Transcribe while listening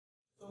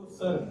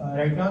Sir,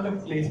 right now the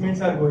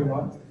placements are going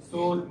on.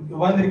 So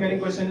one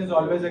recurring question is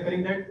always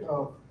occurring that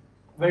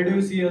where do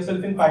you see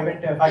yourself in 5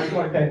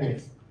 or 10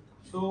 years?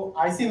 So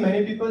I see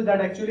many people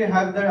that actually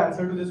have that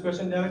answer to this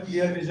question. They have a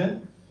clear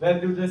vision. Where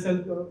do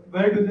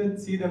they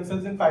see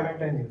themselves in 5 and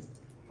 10 years?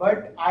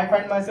 But I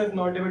find myself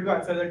not able to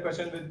answer that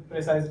question with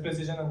precise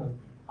precision or not.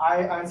 I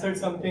answered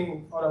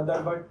something or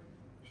other, but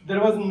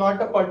there was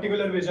not a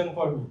particular vision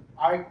for me.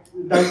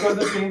 That was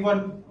the same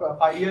for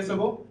 5 years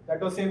ago.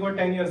 That was same for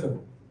 10 years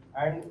ago,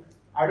 and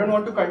I don't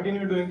want to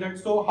continue doing that.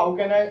 So how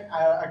can I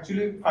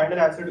actually find an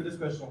answer to this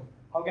question?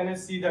 How can I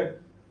see that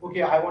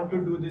okay, I want to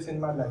do this in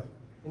my life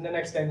in the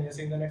next 10 years,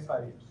 in the next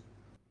 5 years?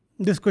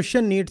 This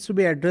question needs to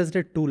be addressed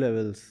at two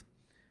levels.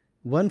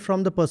 One,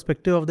 from the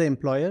perspective of the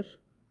employer.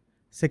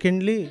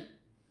 Secondly,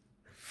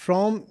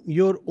 from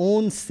your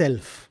own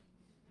self.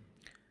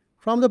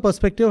 From the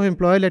perspective of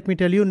employer, let me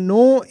tell you,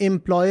 no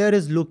employer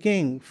is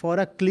looking for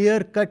a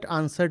clear-cut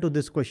answer to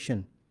this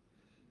question.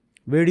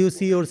 Where do you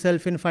see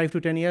yourself in 5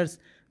 to 10 years?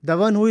 The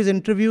one who is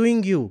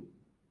interviewing you,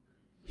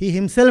 he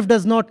himself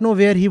does not know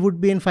where he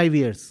would be in 5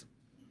 years.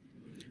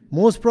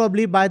 Most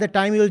probably by the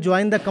time you will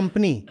join the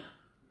company,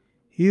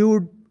 he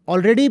would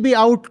already be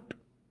out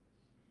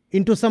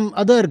into some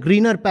other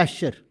greener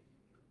pasture.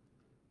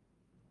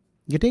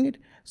 Getting it?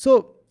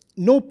 So,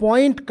 no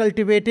point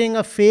cultivating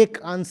a fake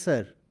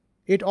answer.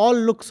 It all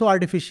looks so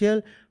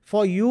artificial.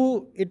 For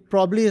you, it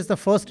probably is the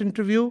first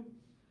interview.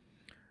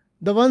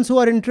 The ones who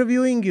are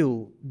interviewing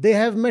you, they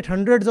have met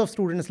hundreds of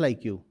students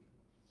like you.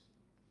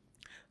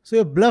 So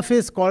your bluff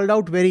is called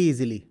out very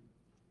easily.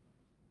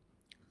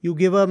 You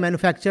give a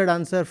manufactured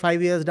answer,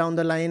 5 years down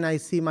the line, I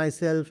see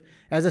myself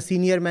as a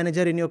senior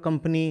manager in your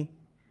company.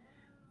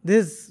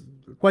 This is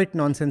quite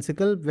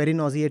nonsensical, very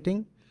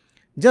nauseating.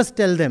 Just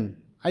tell them,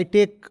 I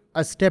take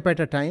a step at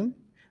a time.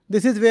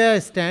 This is where I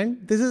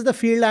stand. This is the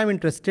field I'm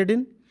interested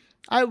in.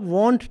 I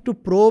want to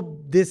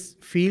probe this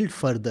field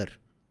further.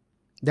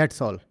 That's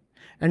all.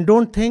 And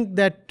don't think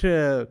that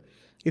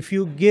if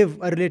you give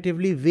a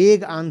relatively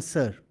vague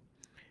answer,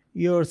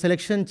 your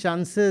selection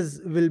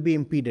chances will be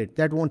impeded.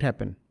 That won't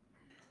happen.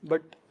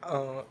 But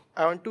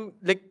I want to,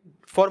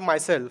 for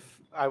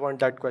myself, I want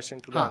that question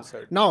to be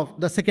answered. Now,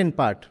 the second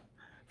part,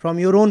 from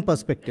your own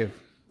perspective.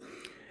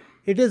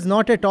 It is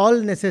not at all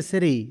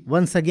necessary,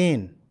 once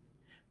again,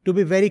 to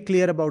be very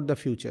clear about the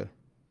future.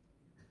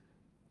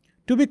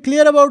 To be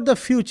clear about the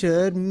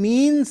future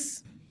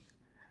means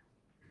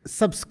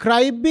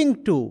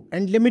subscribing to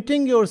and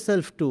limiting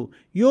yourself to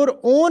your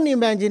own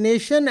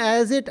imagination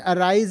as it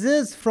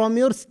arises from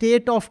your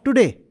state of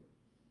today.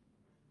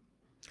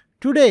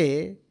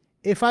 Today,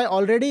 if I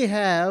already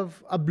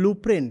have a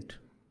blueprint,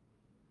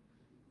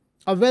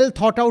 a well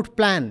thought out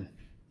plan,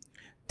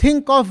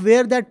 think of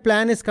where that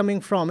plan is coming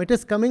from. It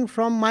is coming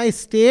from my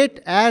state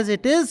as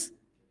it is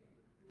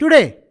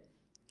today.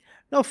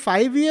 Now,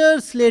 5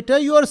 years later,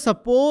 you are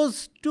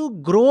supposed to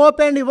grow up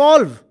and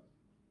evolve.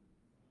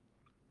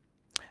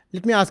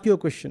 Let me ask you a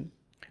question.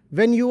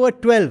 When you were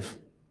 12,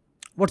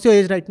 what's your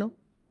age right now?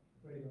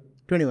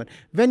 21.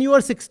 When you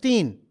were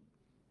 16,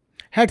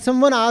 had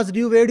someone asked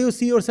you, where do you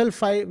see yourself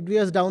 5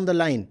 years down the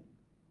line?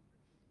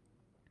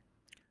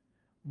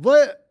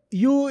 Were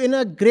you in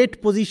a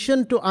great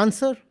position to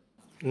answer?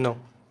 No.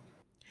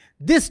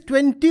 This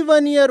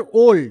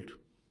 21-year-old,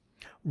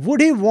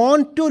 would he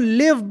want to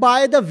live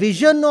by the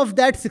vision of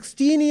that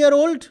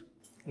 16-year-old?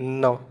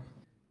 No.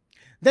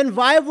 Then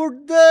why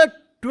would the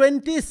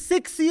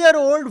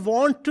 26-year-old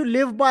want to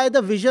live by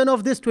the vision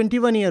of this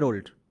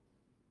 21-year-old?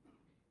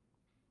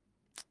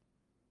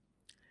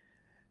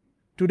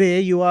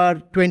 Today you are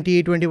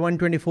 20, 21,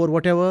 24,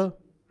 whatever.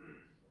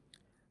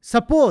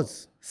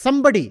 Suppose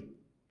somebody,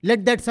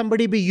 let that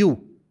somebody be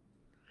you.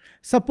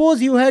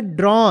 Suppose you had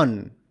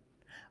drawn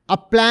a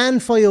plan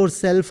for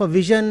yourself, a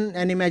vision,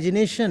 an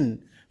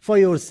imagination for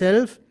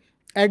yourself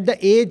at the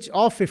age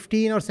of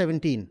 15 or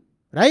 17,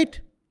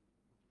 right?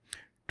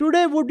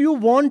 Today, would you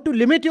want to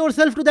limit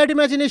yourself to that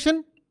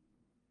imagination?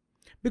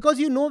 Because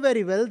you know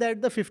very well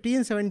that the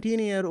 15,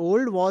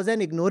 17-year-old was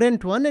an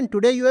ignorant one and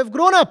today you have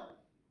grown up.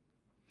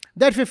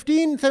 That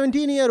 15,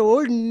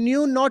 17-year-old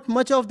knew not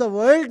much of the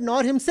world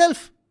nor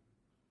himself.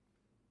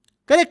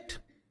 Correct?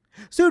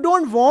 So you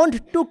don't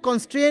want to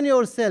constrain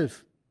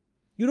yourself.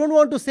 You don't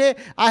want to say,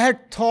 I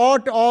had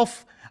thought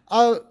of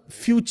a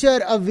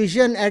future, a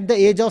vision at the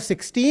age of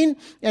 16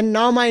 and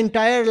now my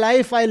entire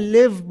life I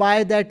live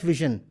by that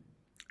vision.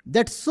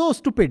 That's so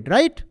stupid,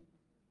 right?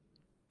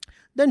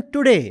 Then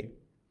today,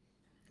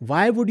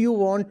 why would you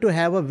want to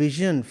have a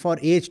vision for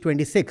age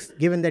 26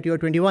 given that you are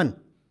 21?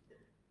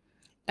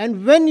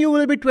 And when you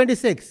will be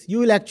 26, you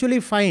will actually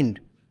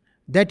find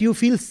that you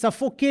feel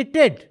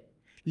suffocated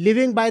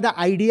living by the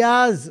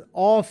ideas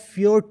of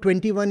your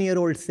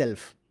 21-year-old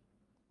self.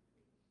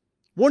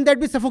 Won't that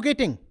be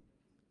suffocating?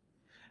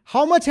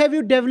 How much have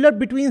you developed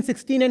between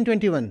 16 and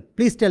 21?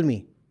 Please tell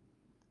me.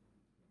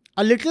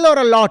 A little or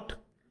a lot?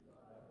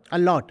 A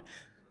lot.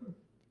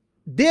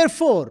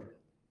 Therefore,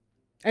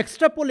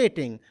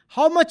 extrapolating,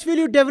 how much will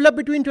you develop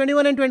between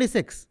 21 and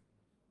 26?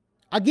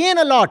 Again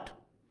a lot.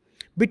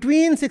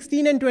 Between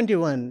 16 and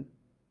 21,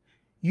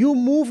 You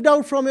moved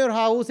out from your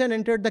house and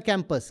entered the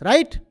campus,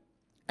 right?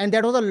 And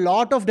that was a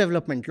lot of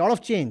development, lot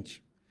of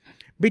change.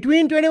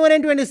 Between 21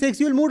 and 26,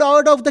 you'll move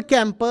out of the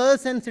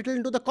campus and settle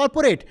into the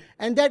corporate.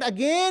 And that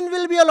again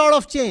will be a lot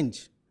of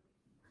change.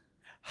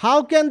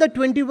 How can the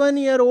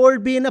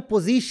 21-year-old be in a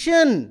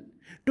position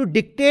to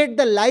dictate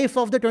the life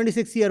of the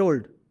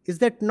 26-year-old? Is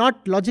that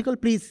not logical,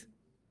 please?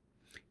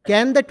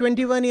 Can the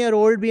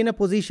 21-year-old be in a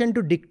position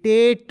to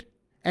dictate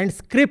and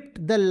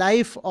script the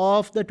life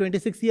of the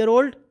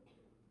 26-year-old?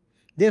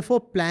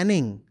 Therefore,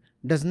 planning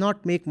does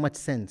not make much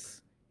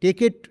sense.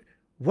 Take it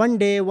one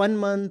day, 1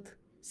 month,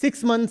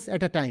 6 months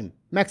at a time,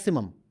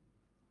 maximum.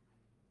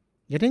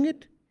 Getting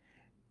it?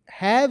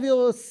 Have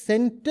your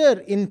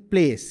center in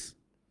place.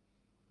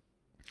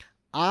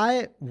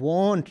 I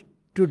want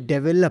to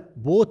develop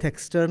both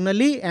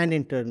externally and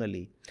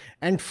internally.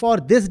 And for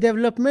this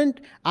development,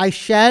 I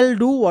shall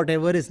do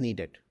whatever is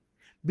needed.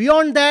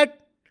 Beyond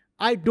that,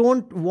 I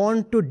don't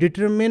want to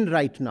determine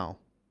right now.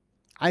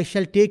 I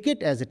shall take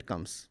it as it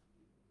comes.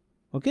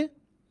 Okay?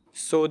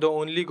 So the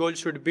only goal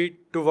should be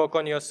to work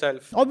on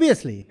yourself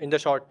Obviously. in the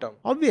short term.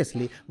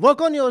 Obviously.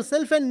 Work on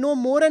yourself and know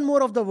more and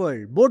more of the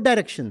world, both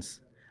directions.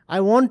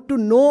 I want to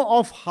know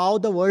of how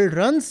the world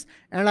runs,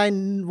 and I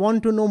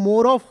want to know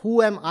more of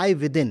who am I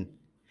within.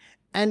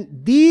 And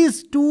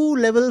these two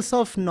levels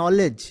of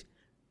knowledge,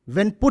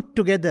 when put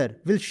together,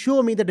 will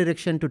show me the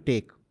direction to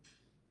take.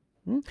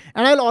 And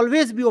I'll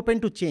always be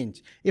open to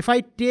change. If I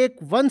take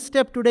one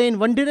step today in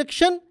one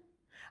direction,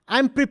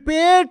 I'm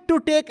prepared to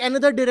take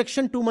another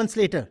direction 2 months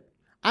later.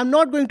 I'm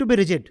not going to be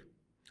rigid.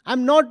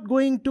 I'm not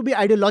going to be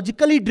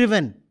ideologically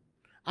driven.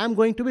 I'm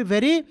going to be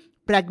very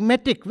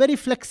pragmatic, very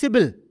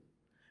flexible.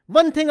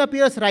 One thing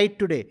appears right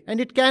today, and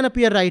it can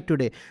appear right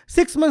today.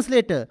 6 months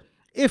later,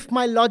 if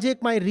my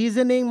logic, my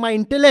reasoning, my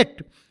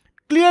intellect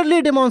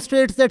clearly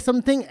demonstrates that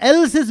something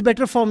else is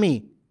better for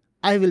me,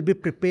 I will be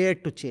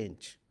prepared to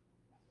change.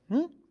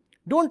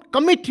 Don't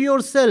commit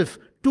yourself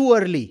too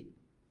early.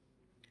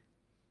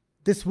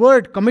 This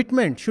word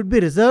commitment should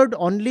be reserved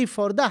only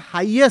for the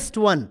highest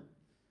one.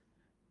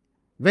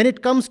 When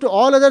it comes to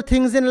all other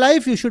things in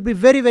life, you should be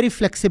very, very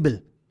flexible.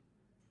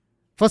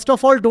 First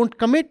of all, don't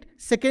commit.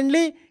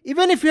 Secondly,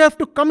 even if you have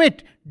to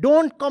commit,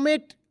 don't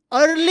commit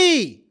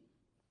early.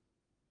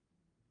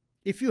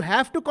 If you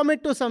have to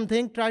commit to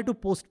something, try to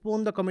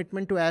postpone the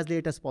commitment to as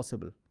late as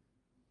possible.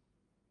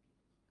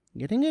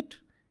 Getting it?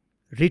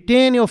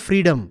 Retain your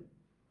freedom.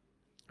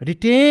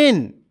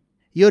 Retain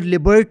your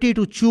liberty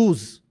to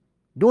choose.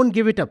 Don't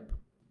give it up.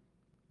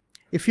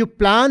 If you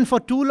plan for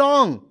too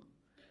long,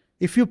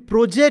 if you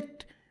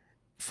project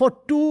for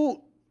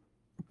too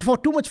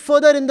much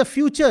further in the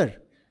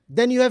future,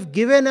 then you have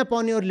given up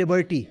on your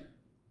liberty.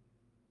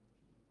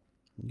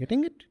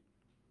 Getting it?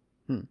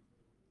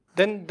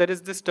 Then there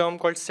is this term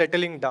called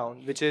settling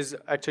down, which is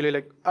actually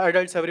like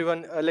adults,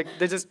 everyone,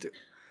 they just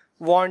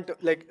want,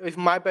 if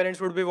my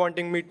parents would be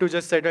wanting me to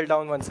just settle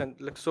down once, and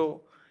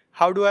so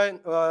how do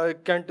I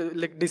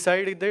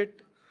decide that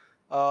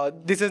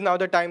this is now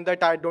the time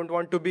that I don't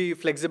want to be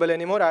flexible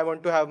anymore, I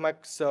want to have my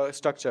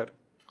structure?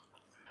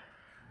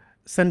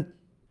 Son,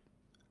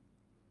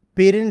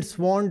 parents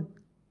want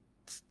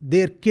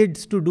their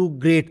kids to do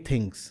great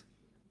things.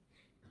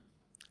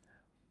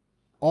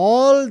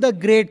 All the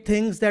great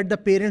things that the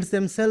parents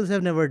themselves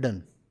have never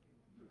done.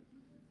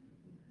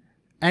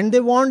 And they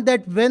want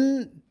that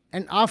when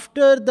and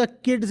after the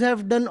kids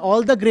have done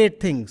all the great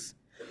things,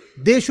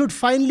 they should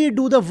finally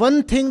do the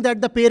one thing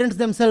that the parents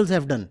themselves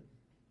have done.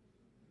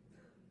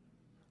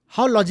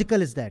 How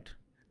logical is that?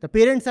 The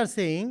parents are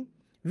saying,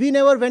 we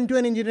never went to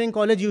an engineering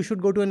college, you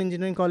should go to an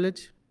engineering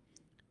college.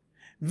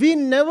 We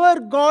never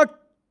got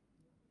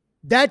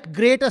that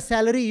great a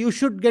salary, you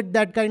should get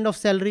that kind of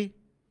salary.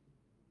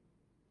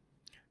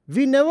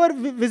 We never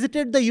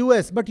visited the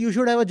US, but you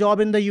should have a job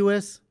in the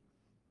US.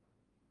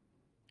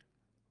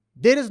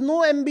 There is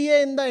no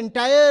MBA in the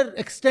entire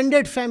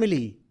extended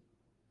family,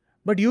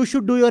 but you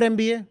should do your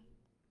MBA,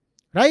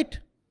 right?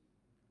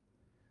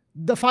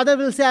 The father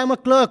will say, I'm a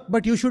clerk,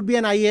 but you should be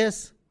an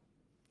IAS.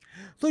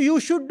 So you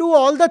should do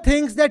all the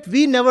things that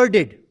we never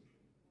did.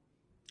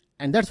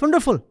 And that's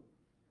wonderful.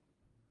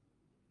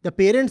 The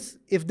parents,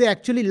 if they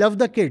actually love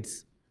the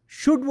kids,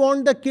 should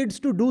want the kids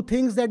to do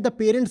things that the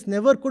parents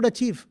never could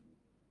achieve.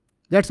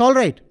 That's all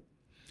right.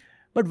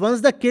 But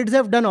once the kids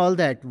have done all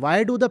that,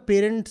 why do the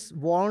parents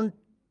want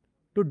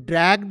to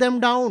drag them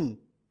down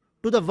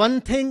to the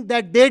one thing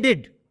that they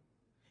did?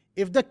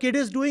 If the kid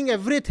is doing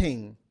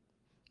everything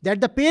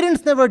that the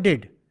parents never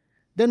did,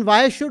 then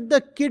why should the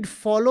kid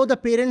follow the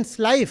parents'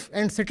 life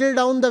and settle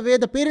down the way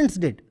the parents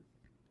did?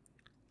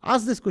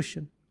 Ask this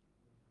question.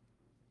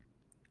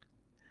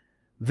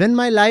 When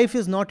my life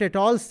is not at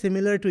all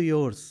similar to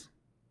yours,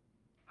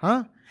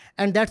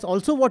 and that's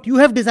also what you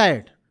have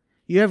desired.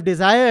 You have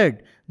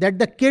desired that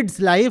the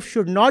kid's life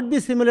should not be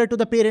similar to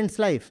the parent's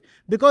life,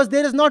 because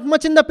there is not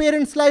much in the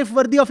parent's life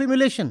worthy of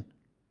emulation.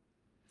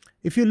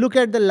 If you look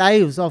at the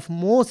lives of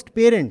most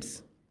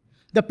parents,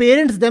 the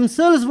parents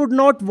themselves would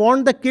not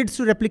want the kids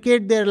to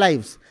replicate their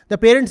lives. The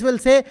parents will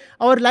say,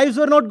 our lives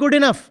were not good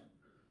enough.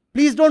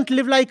 Please don't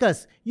live like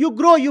us. You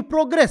grow, you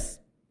progress.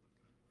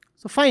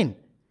 So fine.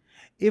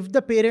 If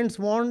the parents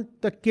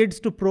want the kids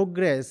to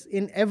progress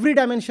in every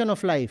dimension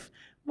of life,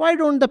 why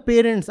don't the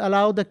parents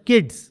allow the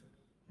kids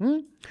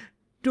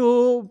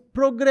to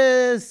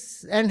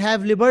progress and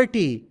have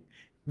liberty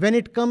when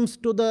it comes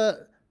to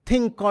the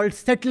thing called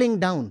settling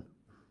down?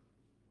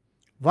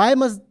 Why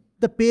must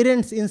the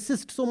parents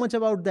insist so much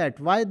about that?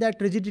 Why that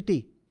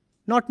rigidity?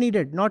 Not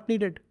needed, not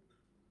needed.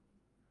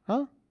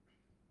 Huh?